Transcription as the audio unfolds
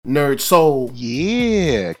NERDSoul.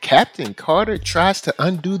 Yeah, Captain Carter tries to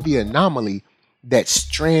undo the anomaly that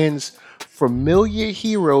strands familiar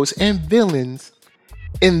heroes and villains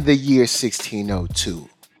in the year 1602.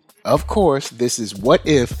 Of course, this is what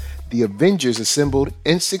if the Avengers assembled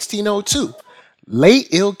in 1602. Late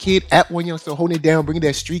ill kid at one young still holding it down, bringing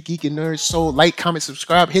that street geek and nerd soul. Like, comment,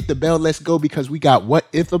 subscribe, hit the bell. Let's go because we got what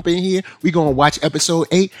if up in here. We gonna watch episode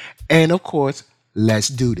 8, and of course, let's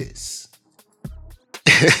do this.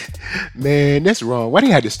 Man, that's wrong. Why do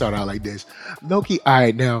you have to start out like this? Loki, all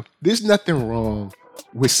right, now, there's nothing wrong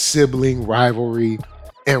with sibling rivalry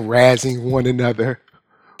and razzing one another.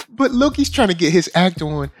 But Loki's trying to get his act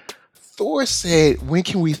on. Thor said, when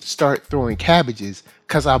can we start throwing cabbages?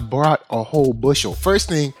 Because I brought a whole bushel. First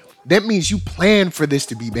thing, that means you planned for this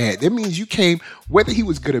to be bad. That means you came, whether he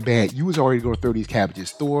was good or bad, you was already going to throw these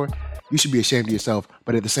cabbages. Thor, you should be ashamed of yourself.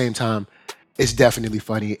 But at the same time, it's definitely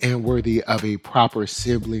funny and worthy of a proper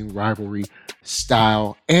sibling rivalry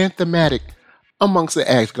style and thematic amongst the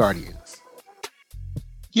Asgardians.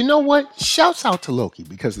 You know what? Shouts out to Loki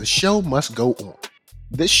because the show must go on.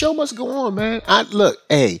 The show must go on, man. Look,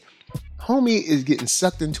 hey, homie is getting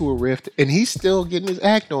sucked into a rift and he's still getting his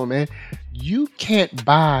act on, man. You can't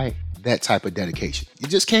buy that type of dedication. You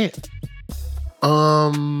just can't.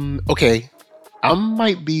 Okay. I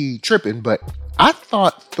might be tripping, but I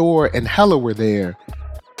thought Thor and Hela were there.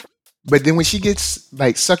 But then when she gets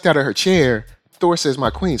like sucked out of her chair, Thor says, "My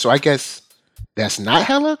queen." So I guess that's not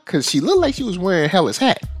Hela because she looked like she was wearing Hela's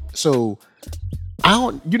hat. So I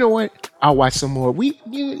don't, you know what? I'll watch some more.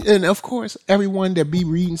 And of course, everyone that be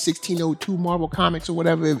reading 1602 Marvel comics or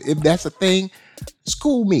whatever, if that's a thing,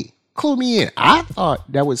 school me. Clue me in. I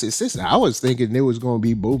thought that was his sister. I was thinking they was going to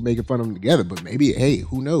be both making fun of them together, but maybe, hey,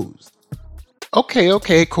 who knows?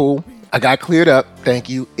 Okay, cool. I got cleared up. Thank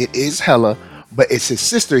you. It is Hela, but it's his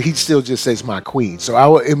sister. He still just says my queen. So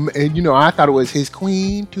I thought it was his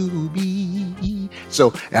queen to be.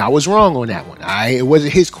 So I was wrong on that one. It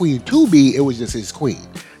wasn't his queen to be. It was just his queen.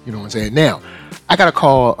 You know what I'm saying? Now, I got to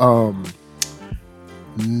call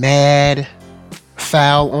Mad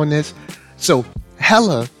Foul on this. So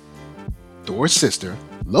Hela, Thor's sister,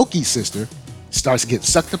 Loki's sister, starts getting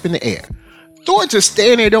sucked up in the air. Thor just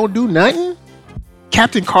stand there, don't do nothing.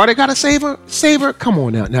 Captain Carter gotta save her? Save her? Come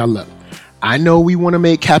on now. Now look, I know we want to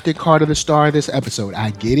make Captain Carter the star of this episode.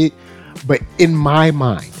 I get it. But in my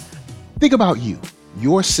mind, think about you.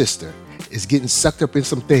 Your sister is getting sucked up in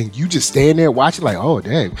some thing. You just stand there watching like, oh,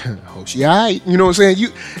 dang, hope she all right. You know what I'm saying?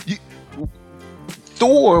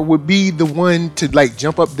 Thor would be the one to like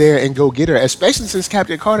jump up there and go get her, especially since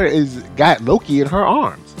Captain Carter is got Loki in her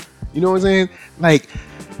arms. You know what I'm saying? Like,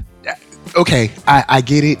 okay, I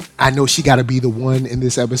get it. I know she got to be the one in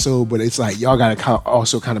this episode, but it's like y'all got to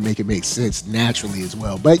also kind of make it make sense naturally as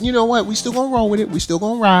well. But you know what? We still gonna roll with it. We still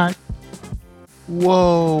gonna ride.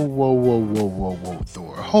 Whoa,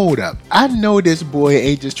 Thor. Hold up. I know this boy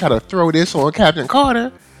ain't just trying to throw this on Captain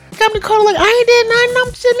Carter. Captain Carter like, I ain't did nothing.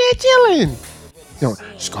 I'm sitting there chilling. No,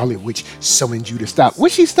 Scarlet Witch summoned you to stop.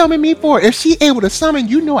 What's she summoning me for? If she able to summon,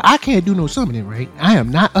 you know I can't do no summoning, right? I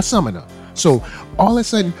am not a summoner. So all of a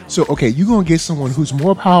sudden, okay, you're going to get someone who's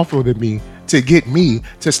more powerful than me to get me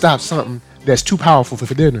to stop something that's too powerful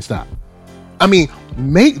for them to stop. I mean,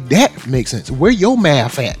 make that make sense. Where your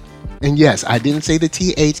math at? And yes, I didn't say the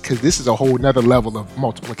TH because this is a whole nother level of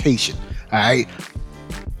multiplication. All right?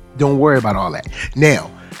 Don't worry about all that.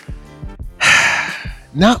 Now,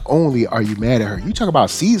 not only are you mad at her, you talk about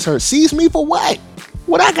seize her. Seize me for what?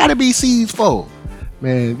 What I got to be seized for?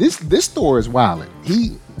 Man, this Thor is wildin'.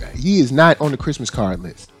 He is not on the Christmas card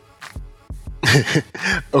list.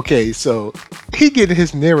 Okay, so he getting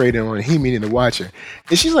his narrator on, he meaning the watcher.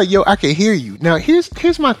 And she's like, yo, I can hear you. Now,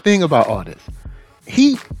 here's my thing about all this.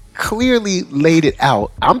 He clearly laid it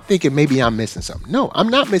out. I'm thinking maybe I'm missing something. No, I'm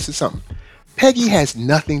not missing something. Peggy has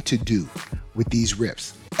nothing to do with these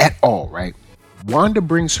riffs at all, right? Wanda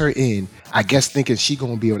brings her in, I guess thinking she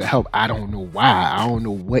gonna be able to help. I don't know why. I don't know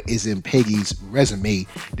what is in Peggy's resume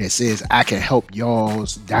that says I can help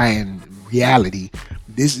y'all's dying reality.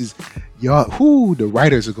 This is y'all. Who the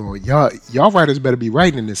writers are going? Y'all writers better be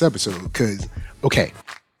writing in this episode because okay,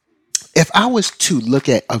 if I was to look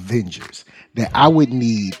at Avengers that I would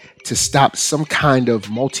need to stop some kind of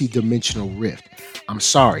multi-dimensional rift, I'm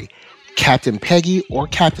sorry, Captain Peggy or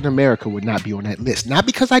Captain America would not be on that list. Not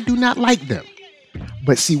because I do not like them.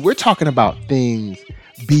 But see, we're talking about things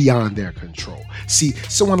beyond their control. See,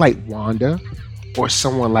 someone like Wanda or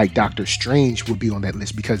someone like Doctor Strange would be on that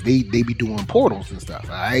list because they be doing portals and stuff.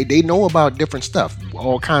 All right, they know about different stuff,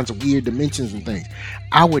 all kinds of weird dimensions and things.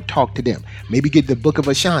 I would talk to them. Maybe get the Book of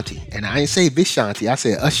Ashanti, and I didn't say Vishanti, I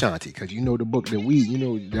said Ashanti because you know the book that you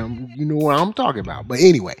know what I'm talking about. But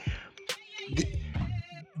anyway,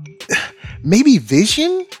 maybe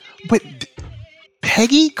Vision, but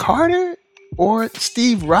Peggy Carter or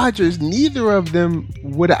Steve Rogers, neither of them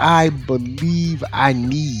would I believe I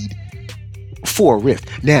need for a rift.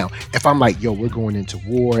 Now, if I'm like, yo, we're going into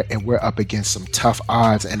war and we're up against some tough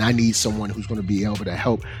odds and I need someone who's going to be able to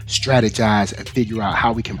help strategize and figure out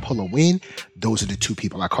how we can pull a win, those are the two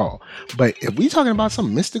people I call. But if we talking about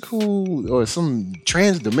some mystical or some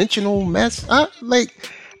trans-dimensional mess,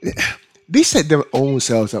 they set their own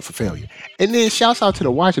selves up for failure. And then shouts out to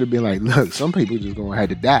the Watcher to be like, look, some people just gonna have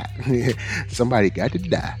to die. Somebody got to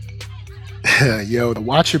die. Yo, the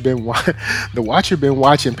Watcher been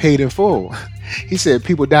watching Paid in Full. He said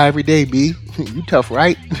people die every day, B. You tough,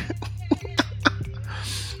 right?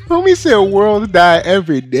 Homie said worlds die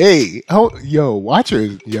every day. Oh, yo,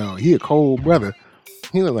 Watcher he a cold brother.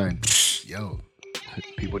 He was like, yo,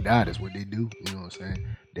 people die, that's what they do. You know what I'm saying?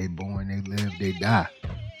 They born, they live, they die.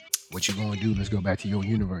 What you gonna do? Let's go back to your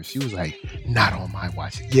universe. She was like, not on my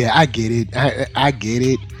watch. Yeah, I get it. I get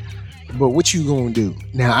it. But what you gonna do?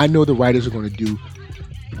 Now I know the writers are gonna do.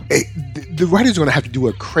 The writers are gonna have to do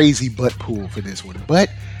a crazy butt pull for this one. But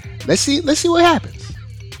let's see what happens.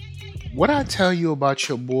 What I tell you about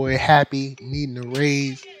your boy Happy needing a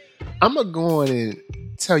raise, I'm gonna go on and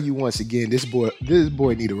tell you once again. This boy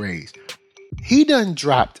need a raise. He done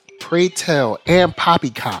dropped Pray Tell and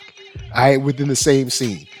Poppycock. All right, within the same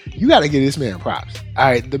scene. You got to give this man props. All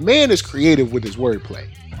right, the man is creative with his wordplay.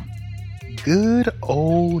 Good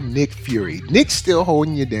old Nick Fury. Nick's still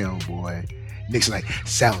holding you down, boy. Nick's like,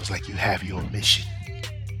 sounds like you have your mission.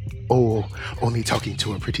 Oh, only talking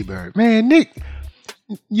to a pretty bird. Man, Nick,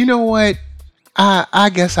 you know what? I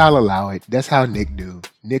guess I'll allow it. That's how Nick do.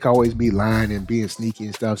 Nick always be lying and being sneaky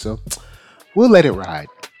and stuff, so we'll let it ride.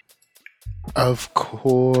 Of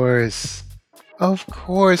course,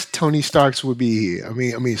 Tony Starks would be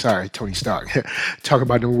here. Sorry, Tony Stark. Talk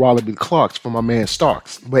about them Wallaby Clarks from my man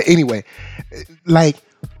Starks. But anyway,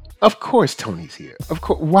 of course Tony's here. Of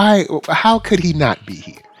course, why? How could he not be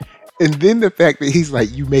here? And then the fact that he's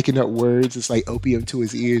like, you making up words, it's like opium to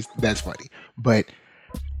his ears. That's funny. But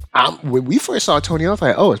when we first saw Tony, I was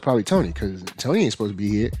like, oh, it's probably Tony because Tony ain't supposed to be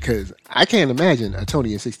here. Because I can't imagine a Tony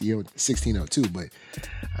in 1602. But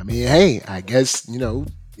I mean, hey, I guess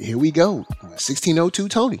here we go. 1602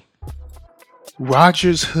 Tony.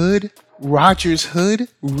 Rogers Hood?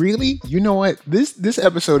 Really? You know what? This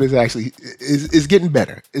episode is actually is getting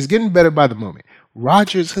better. It's getting better by the moment.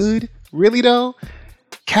 Rogers Hood? Really though?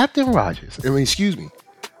 Captain Rogers.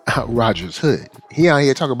 Rogers Hood. He out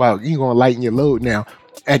here talking about you gonna lighten your load now.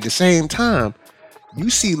 At the same time, you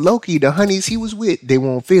see Loki, the honeys he was with, they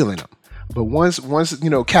weren't feeling him. But once Rogers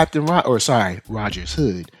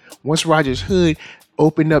Hood. Once Rogers Hood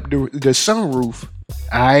opened up the sunroof,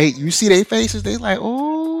 you see their faces, they like,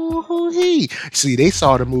 oh, he. See, they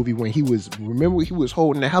saw the movie when he was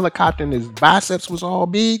holding the helicopter and his biceps was all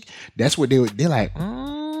big. That's what they're like,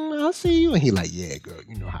 I'll see you. And he like, yeah, girl,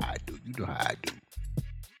 you know how I do.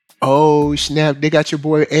 Oh, snap, they got your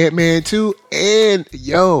boy Ant-Man too. And,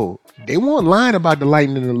 yo, they weren't lying about the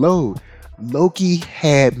lightning the load. Loki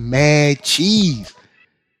had mad cheese.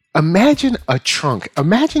 Imagine a trunk.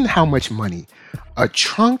 Imagine how much money a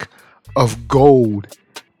trunk of gold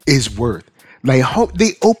is worth. Like,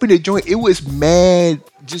 they opened the joint. It was mad,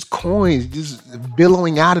 just coins, just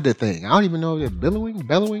billowing out of the thing. I don't even know if they're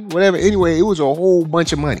bellowing, whatever. Anyway, it was a whole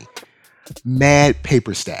bunch of money. Mad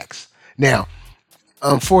paper stacks. Now,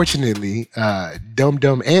 unfortunately,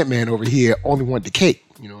 dumb Ant-Man over here only wanted the cake.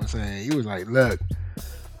 You know what I'm saying? He was like, look,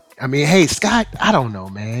 I mean, hey, Scott, I don't know,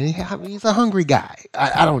 man. He's a hungry guy.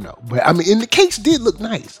 I don't know. But, I mean, and the cakes did look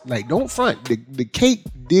nice. Like, don't front. The cake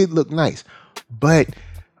did look nice. But,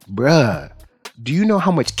 bruh, do you know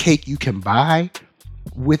how much cake you can buy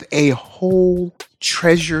with a whole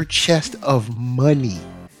treasure chest of money?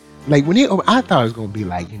 Like, I thought it was going to be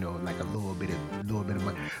like, like a little bit of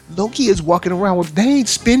money. Loki is walking around with, they ain't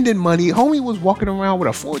spending money. Homie was walking around with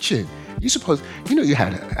a fortune. You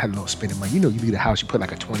had a little spending money. You leave the house, you put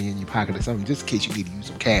like a 20 in your pocket or something, just in case you need to use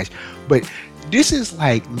some cash. But this is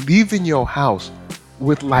like leaving your house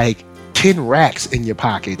with like 10 racks in your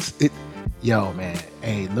pockets. Yo, man,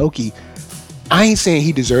 hey, Loki, I ain't saying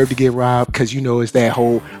he deserved to get robbed because it's that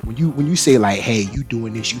whole, when you say like, hey, you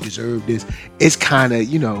doing this, you deserve this, it's kind of,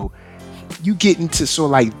 you get into sort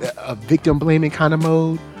of like a victim blaming kind of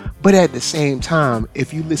mode. But at the same time,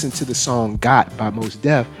 if you listen to the song "Got" by Mos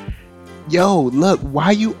Def, yo, look,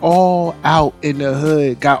 why you all out in the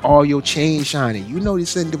hood, got all your chains shining? You know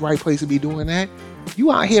this isn't the right place to be doing that.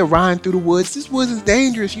 You out here riding through the woods. This woods is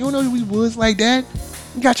dangerous. You don't know these woods like that.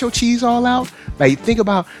 You got your cheese all out. Like think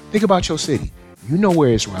about your city. You know where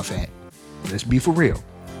it's rough at. Let's be for real.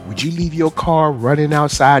 Would you leave your car running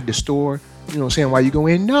outside the store? You know what I'm saying? Why you go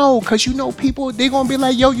in? No, because you know people, they going to be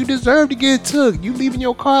like, yo, you deserve to get took. You leaving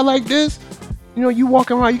your car like this? You know, you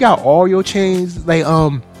walking around, you got all your chains, like,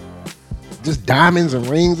 just diamonds and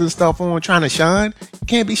rings and stuff on trying to shine. You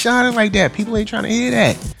can't be shining like that. People ain't trying to hear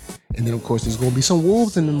that. And then, of course, there's going to be some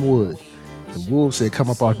wolves in them woods. The wolves said, come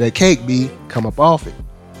up off that cake, B. Come up off it.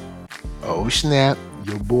 Oh, snap.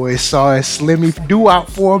 Your boy saw a Slimmy do out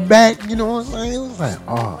for a back. You know what I'm saying? It was like,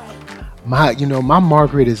 oh, my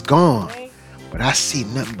Margaret is gone. But I see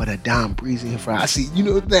nothing but a Don Breezy in front. I see,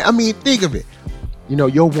 think of it. You know,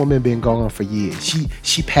 your woman been gone for years.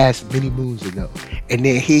 She passed many moons ago. And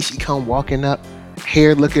then here she come walking up,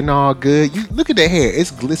 hair looking all good. You look at the hair.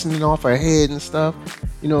 It's glistening off her head and stuff.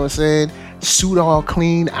 You know what I'm saying? Suit all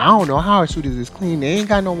clean. I don't know how her suit is clean. They ain't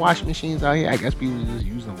got no washing machines out here. I guess people just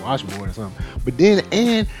using a washboard or something. But then,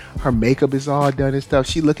 and her makeup is all done and stuff.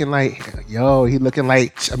 She looking like, she looking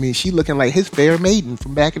like his fair maiden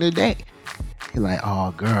from back in the day. He like,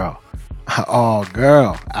 oh girl,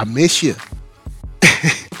 I miss you.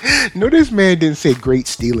 No, this man didn't say great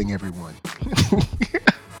stealing everyone.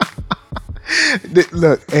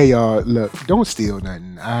 Look, hey y'all, look, don't steal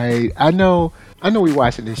nothing. I know we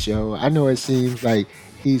watching this show. I know it seems like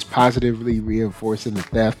he's positively reinforcing the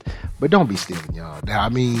theft, but don't be stealing, y'all. I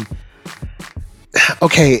mean,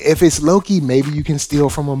 okay, if it's Loki, maybe you can steal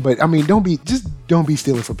from him, but I mean, don't be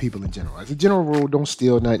stealing from people in general. As a general rule, don't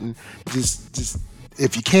steal nothing. Just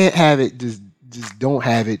if you can't have it, just don't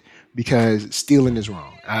have it, because stealing is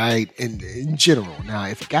wrong. All right, in general. Now,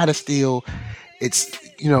 if you gotta steal, it's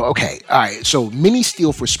okay. All right. So many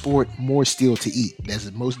steal for sport, more steal to eat.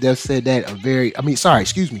 That's Mos Def said that.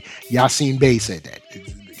 Yasin Bey said that.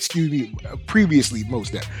 Excuse me. Previously, Mos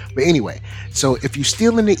Def. But anyway, so if you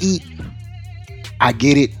stealing to eat, I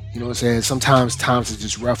get it. You know what I'm saying? Sometimes times is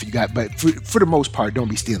just rough. But for the most part, don't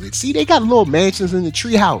be stealing. See, they got little mansions in the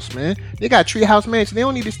treehouse, man. They got treehouse mansions. They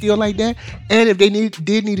don't need to steal like that. And if they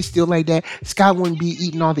did need to steal like that, Scott wouldn't be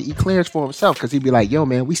eating all the eclairs for himself, because he'd be like, yo,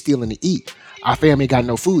 man, we stealing to eat. Our family got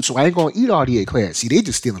no food, so I ain't gonna eat all the eclairs. See, they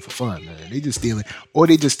just stealing for fun, man. They just stealing, or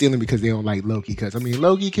they just stealing because they don't like Loki. Because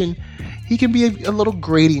Loki can be a little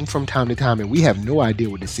grating from time to time, and we have no idea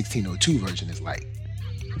what the 1602 version is like.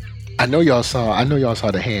 I know y'all saw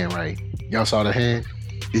the hand, right? Y'all saw the hand.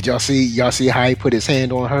 Did y'all see how he put his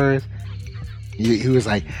hand on hers? He was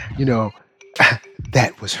like,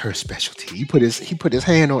 that was her specialty. He put his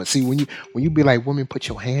hand on. See, when you be like, woman, put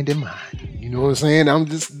your hand in mine. You know what I'm saying? I'm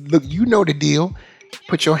just, look, you know the deal.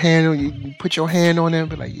 Put your hand on you put your hand on there and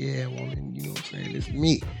be like, yeah, woman, you know what I'm saying? This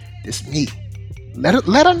is me. Let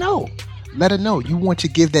her know. Let her know you want to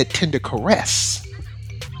give that tender caress.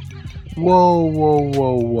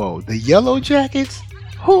 Whoa. The Yellow Jackets?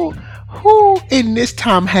 Who in this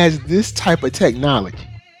time has this type of technology?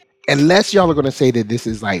 Unless y'all are going to say that this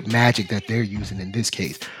is like magic that they're using in this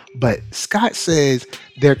case. But Scott says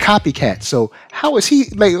they're copycats. So how is he,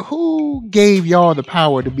 like, who gave y'all the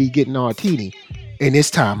power to be getting all teeny in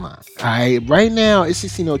this timeline? All right. Right now it's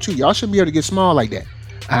 1602. Y'all should be able to get small like that.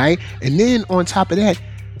 All right. And then on top of that,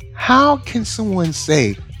 how can someone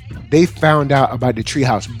say they found out about the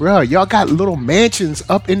treehouse? Bruh, y'all got little mansions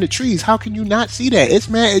up in the trees. How can you not see that?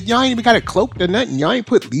 Y'all ain't even got it cloaked or nothing. Y'all ain't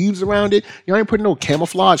put leaves around it. Y'all ain't put no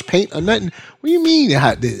camouflage paint or nothing. What do you mean?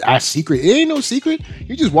 Our secret? It ain't no secret.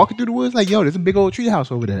 You just walking through the woods like, yo, there's a big old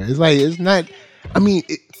treehouse over there. It's like, it's not, I'm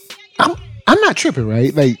not tripping,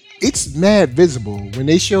 right? Like, it's mad visible. When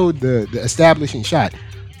they showed the establishing shot,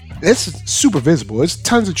 it's super visible. It's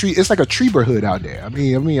tons of trees. It's like a treeberhood out there. I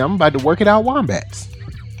mean, I'm about to work it out wombats.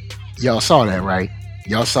 Y'all saw that, right?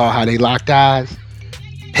 Y'all saw how they locked eyes?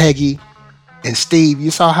 Peggy and Steve, you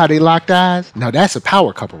saw how they locked eyes? Now that's a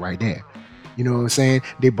power couple right there. You know what I'm saying?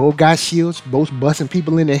 They both got shields, both busting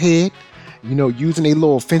people in the head, using their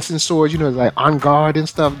little fencing swords, like on guard and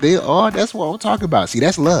stuff. That's what I'm talking about. See,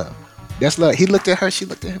 that's love. That's love. He looked at her, she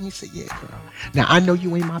looked at him, he said, yeah, girl. Now I know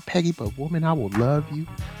you ain't my Peggy, but woman, I will love you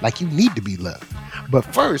like you need to be loved. But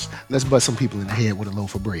first, let's bust some people in the head with a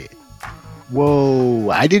loaf of bread. Whoa,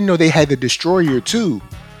 I didn't know they had the destroyer too.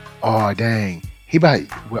 Oh, dang.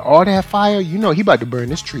 With all that fire, he about to burn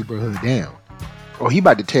this tree hood down. Or he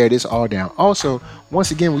about to tear this all down. Also,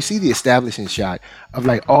 once again, we see the establishing shot of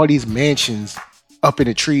like all these mansions up in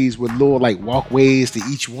the trees with little like walkways to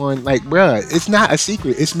each one. Like, bruh, it's not a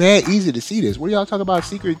secret. It's mad easy to see this. What are y'all talking about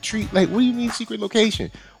secret tree? Like, what do you mean secret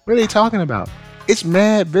location? What are they talking about? It's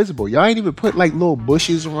mad visible. Y'all ain't even put like little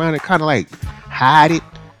bushes around it, kind of like hide it.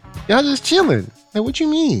 Y'all just chilling. Like, what you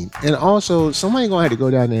mean? And also, somebody gonna have to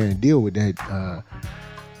go down there and deal with that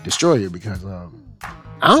destroyer because I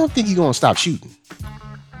don't think he's gonna stop shooting.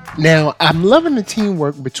 Now, I'm loving the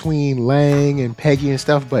teamwork between Lang and Peggy and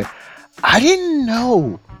stuff, but I didn't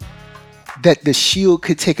know that the shield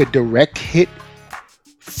could take a direct hit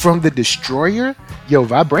from the destroyer. Yo,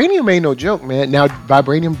 vibranium ain't no joke, man. Now,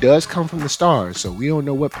 vibranium does come from the stars, so we don't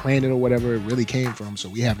know what planet or whatever it really came from, so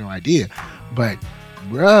we have no idea. But,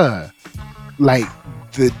 bruh, like,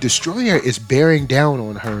 the destroyer is bearing down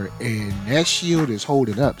on her, and that shield is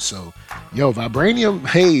holding up. So, yo, vibranium,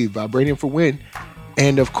 hey, vibranium for win.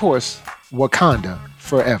 And, of course, Wakanda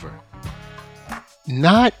forever.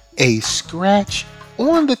 Not a scratch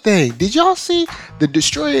on the thing. Did y'all see the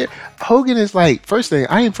destroyer? Hogan is like, first thing,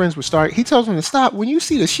 I ain't friends with Stark. He tells him to stop. When you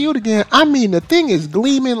see the shield again, I mean, the thing is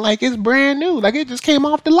gleaming like it's brand new, like it just came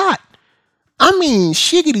off the lot. I mean,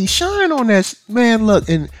 shiggity shine on that, man. Look,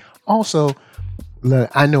 and also, look,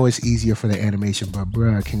 I know it's easier for the animation, but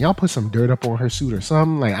bruh, can y'all put some dirt up on her suit or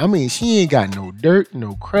something? Like, I mean, she ain't got no dirt,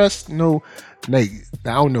 no crust, no, like,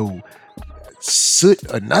 I don't know, soot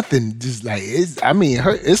or nothing. Just like, it's, I mean,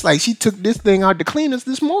 her, it's like she took this thing out to clean us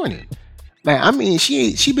this morning. Like, I mean,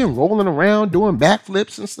 she been rolling around doing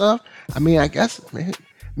backflips and stuff. I mean, I guess, man,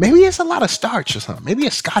 maybe it's a lot of starch or something. Maybe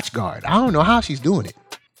a Scotch guard. I don't know how she's doing it.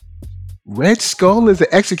 Red Skull is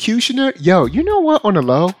the executioner. Yo, you know what? On the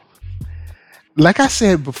low, like I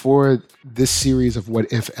said before this series of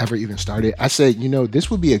What If ever even started, I said, you know,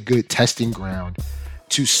 this would be a good testing ground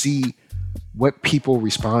to see what people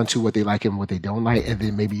respond to, what they like and what they don't like, and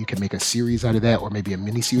then maybe you can make a series out of that, or maybe a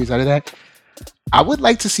mini series out of that. I would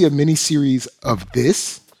like to see a mini series of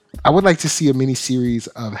this. I would like to see a mini series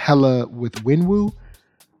of Hela with Winwoo.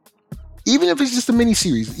 Even if it's just a mini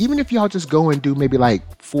series, even if y'all just go and do maybe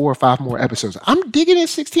like 4 or 5 more episodes, I'm digging it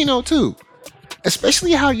 1602.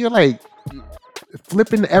 Especially how you're like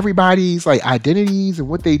flipping everybody's like identities and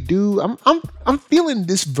what they do. I'm feeling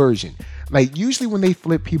this version. Like, usually when they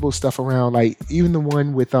flip people's stuff around, like even the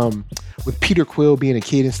one with Peter Quill being a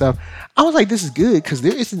kid and stuff, I was like, this is good because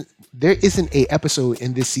there isn't a episode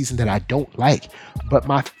in this season that I don't like. But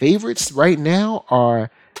my favorites right now are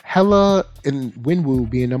Hela and Winwoo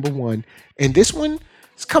being number 1, and this one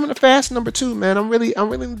is coming to fast number 2. Man, I'm really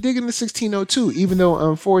digging the 1602. Even though,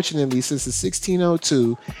 unfortunately, since it's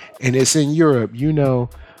 1602 and it's in Europe, you know,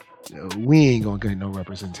 we ain't gonna get no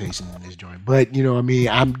representation in this joint. But you know, I mean,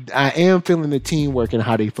 I am feeling the teamwork and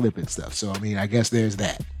how they flip and stuff. So I mean, I guess there's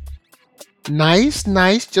that. Nice.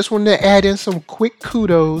 Just wanted to add in some quick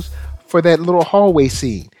kudos for that little hallway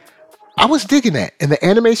scene. I was digging that, and the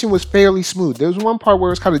animation was fairly smooth. There was one part where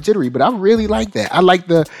it was kind of jittery, but I really liked that. I like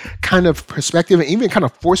the kind of perspective, and even kind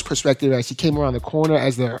of forced perspective as she came around the corner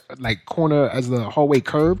as the hallway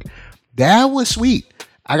curved. That was sweet.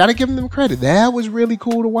 I gotta give them credit. That was really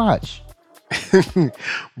cool to watch.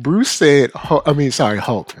 Bruce said, Hulk.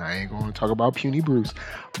 I ain't gonna talk about puny Bruce,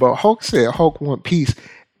 but Hulk said Hulk want peace,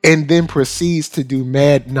 and then proceeds to do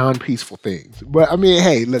mad non-peaceful things. But I mean,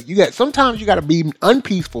 hey, look, sometimes you gotta be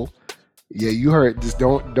unpeaceful. Yeah, you heard. Just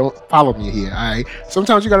don't follow me here. All right.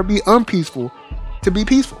 Sometimes you gotta be unpeaceful to be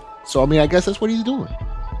peaceful. So I mean, I guess that's what he's doing.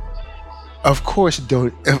 Of course,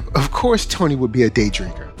 Tony would be a day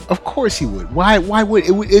drinker. Of course he would. Why would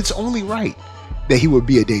it? It's only right that he would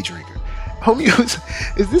be a day drinker. Homie,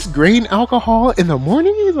 is this grain alcohol in the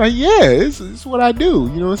morning? He's like, yeah, it's what I do.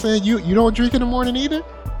 You know what I'm saying? You don't drink in the morning either?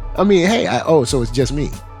 I mean, hey, so it's just me.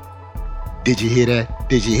 Did you hear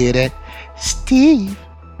that? Steve,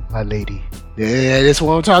 my lady. Yeah, that's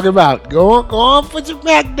what I'm talking about. Go on, put your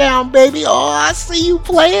back down, baby. Oh, I see you,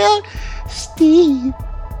 player. Steve.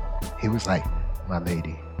 He was like, my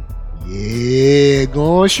lady. Yeah,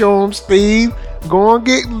 go on, show him, Steve. Go on,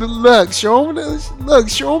 show him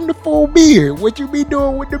the full beard. What you be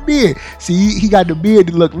doing with the beard? See, he got the beard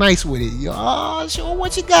to look nice with it. Oh, show him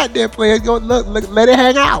what you got there, player. Go look, let it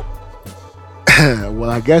hang out. Well,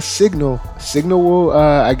 I guess Signal will.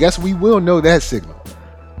 I guess we will know that Signal.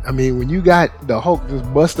 I mean, when you got the Hulk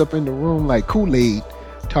just bust up in the room like Kool-Aid,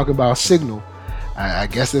 talking about Signal, I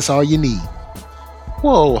guess that's all you need.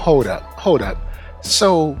 Whoa, hold up.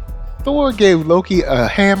 So Thor gave Loki a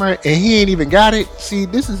hammer and he ain't even got it. See,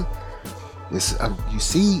 this you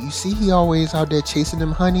see he always out there chasing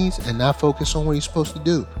them honeys and not focused on what he's supposed to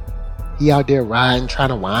do. He out there riding, trying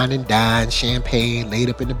to wine and dine, champagne laid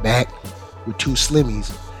up in the back with 2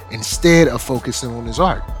 slimmies instead of focusing on his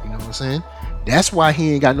art. You know what I'm saying? That's why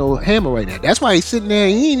he ain't got no hammer right now. That's why he's sitting there.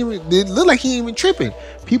 He ain't even. It look like he ain't even tripping.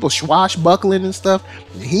 People swashbuckling and stuff.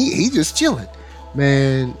 He just chilling.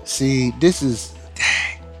 Man, see, this is.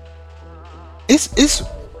 It's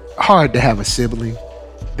hard to have a sibling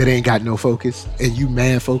that ain't got no focus and you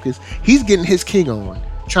man focus. He's getting his king on,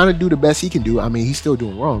 trying to do the best he can do. I mean, he's still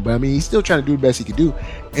doing wrong, but I mean, he's still trying to do the best he can do.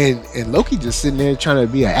 And Loki just sitting there trying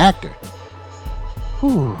to be an actor.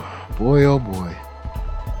 Whew, boy, oh boy.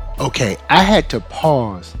 Okay, I had to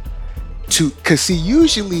pause cause see,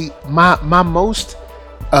 usually my most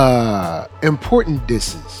important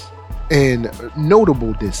disses and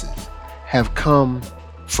notable disses have come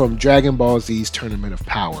from Dragon Ball Z's Tournament of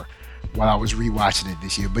Power while I was rewatching it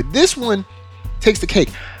this year. But this one takes the cake.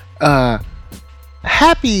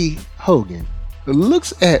 Happy Hogan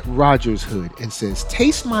looks at Roger's hood and says,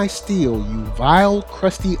 "Taste my steel, you vile,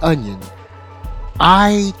 crusty onion.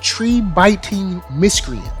 I tree-biting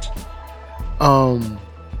miscreant."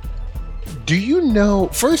 Do you know,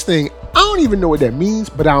 first thing, I don't even know what that means,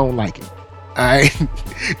 but I don't like it. Alright?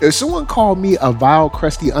 If someone called me a vile,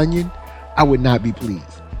 crusty onion, I would not be pleased.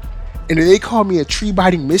 And if they call me a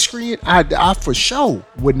tree-biting miscreant, I for sure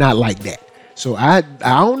would not like that. So I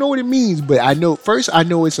don't know what it means, but I know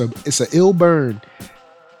it's a ill burn,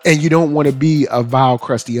 and you don't want to be a vile,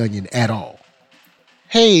 crusty onion at all.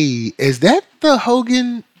 Hey, is that the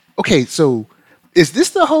Hogan? Okay, so is this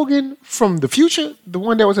the Hogan from the future, the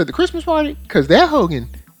one that was at the Christmas party? Because that Hogan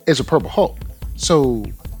is a Purple Hulk. So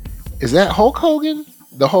is that Hulk Hogan,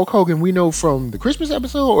 the Hulk Hogan we know from the Christmas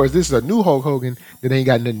episode, or is this a new Hulk Hogan that ain't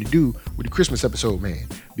got nothing to do with the Christmas episode, man?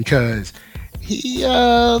 Because he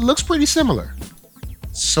looks pretty similar.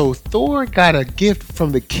 So Thor got a gift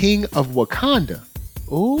from the King of Wakanda.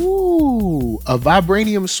 Ooh, a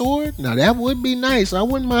vibranium sword? Now that would be nice. I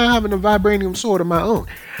wouldn't mind having a vibranium sword of my own.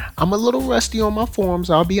 I'm a little rusty on my forms,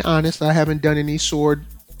 I'll be honest. I haven't done any sword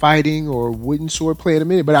fighting or wooden sword play in a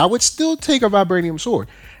minute, but I would still take a vibranium sword.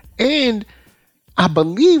 And I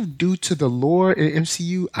believe due to the lore in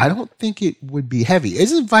MCU, I don't think it would be heavy.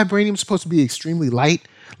 Isn't vibranium supposed to be extremely light?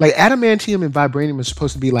 Like adamantium and vibranium are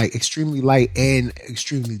supposed to be like extremely light and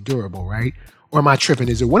extremely durable, right? Or am I tripping?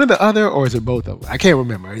 Is it one or the other, or is it both of them? I can't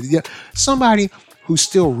remember. Somebody who's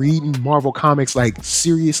still reading Marvel comics like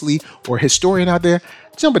seriously, or historian out there,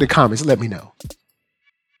 jump in the comments and let me know.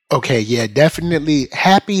 Okay, yeah, definitely.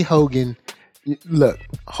 Happy Hogan. Look,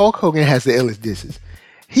 Hulk Hogan has the illest disses.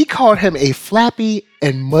 He called him a flappy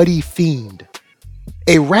and muddy fiend.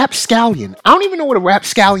 A rapscallion. I don't even know what a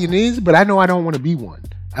rapscallion is, but I know I don't want to be one.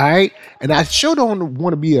 Alright? And I sure don't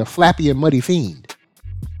want to be a flappy and muddy fiend.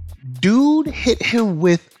 Dude hit him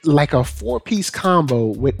with like a 4-piece combo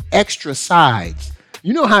with extra sides.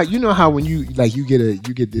 You know how when you get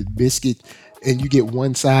the biscuit and you get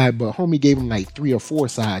one side, but homie gave him like 3 or 4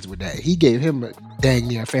 sides with that. He gave him a dang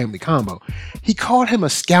near family combo. He called him a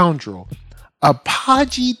scoundrel, a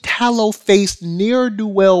podgy tallow-faced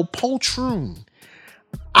ne'er-do-well poltroon.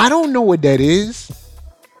 I don't know what that is,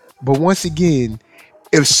 but once again,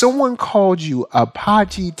 if someone called you a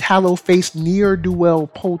podgy tallow-faced ne'er-do-well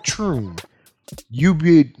poltroon,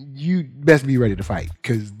 you best be ready to fight,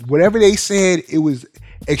 because whatever they said, it was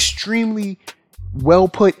extremely well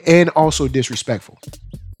put and also disrespectful.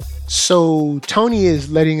 So Tony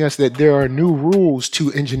is letting us that there are new rules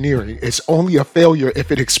to engineering. It's only a failure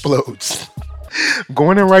if it explodes. Go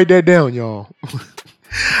on and write that down, y'all.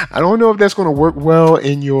 I don't know if that's going to work well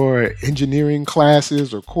in your engineering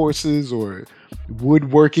classes or courses or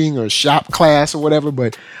woodworking or shop class or whatever,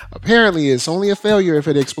 but apparently it's only a failure if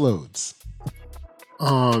it explodes.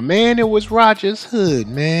 Oh man, it was Roger's hood,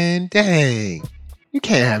 man. Dang. You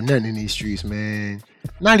can't have nothing in these streets, man.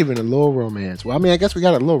 Not even a little romance. Well, I mean, I guess we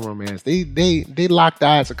got a little romance. They locked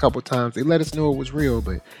eyes a couple times. They let us know it was real,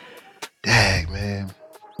 but dang, man.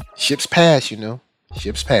 Ships pass, you know.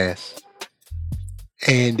 Ships pass.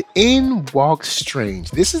 And in walks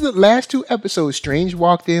Strange. This is the last 2 episodes. Strange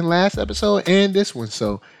walked in last episode and this one.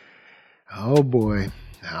 So, oh boy.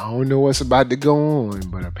 I don't know what's about to go on,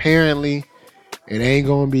 but apparently it ain't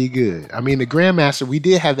going to be good. I mean, the Grandmaster, we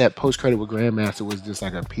did have that post-credit with Grandmaster was just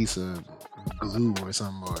like a piece of glue or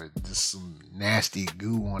something, or just some nasty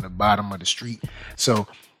goo on the bottom of the street. So,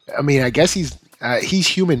 I mean, I guess he's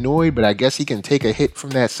humanoid, but I guess he can take a hit from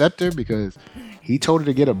that scepter because he told her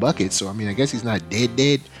to get a bucket. So, I mean, I guess he's not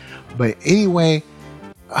dead. But anyway,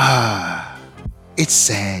 it's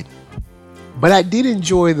sad. But I did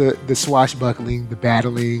enjoy the swashbuckling, the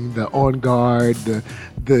battling, the on guard, the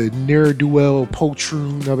ne'er-do-well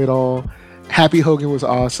poltroon of it all. Happy Hogan was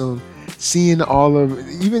awesome. Seeing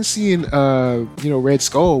Red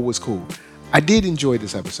Skull was cool. I did enjoy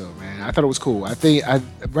this episode, man. I thought it was cool. I think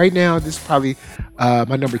right now this is probably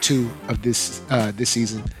my number 2 of this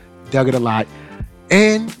season. Dug it a lot,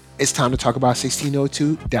 and it's time to talk about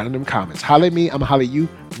 1602 down in them comments. Holla at me, I'm gonna holla at you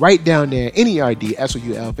right down there. NERD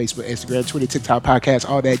SOUL, Facebook, Instagram, Twitter, TikTok, podcast,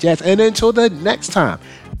 all that jazz. And until the next time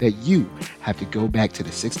that you have to go back to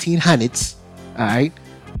the 1600s, all right,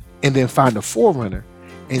 and then find a forerunner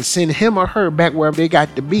and send him or her back wherever they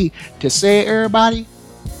got to be to say, everybody,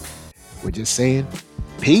 we're just saying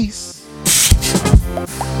peace.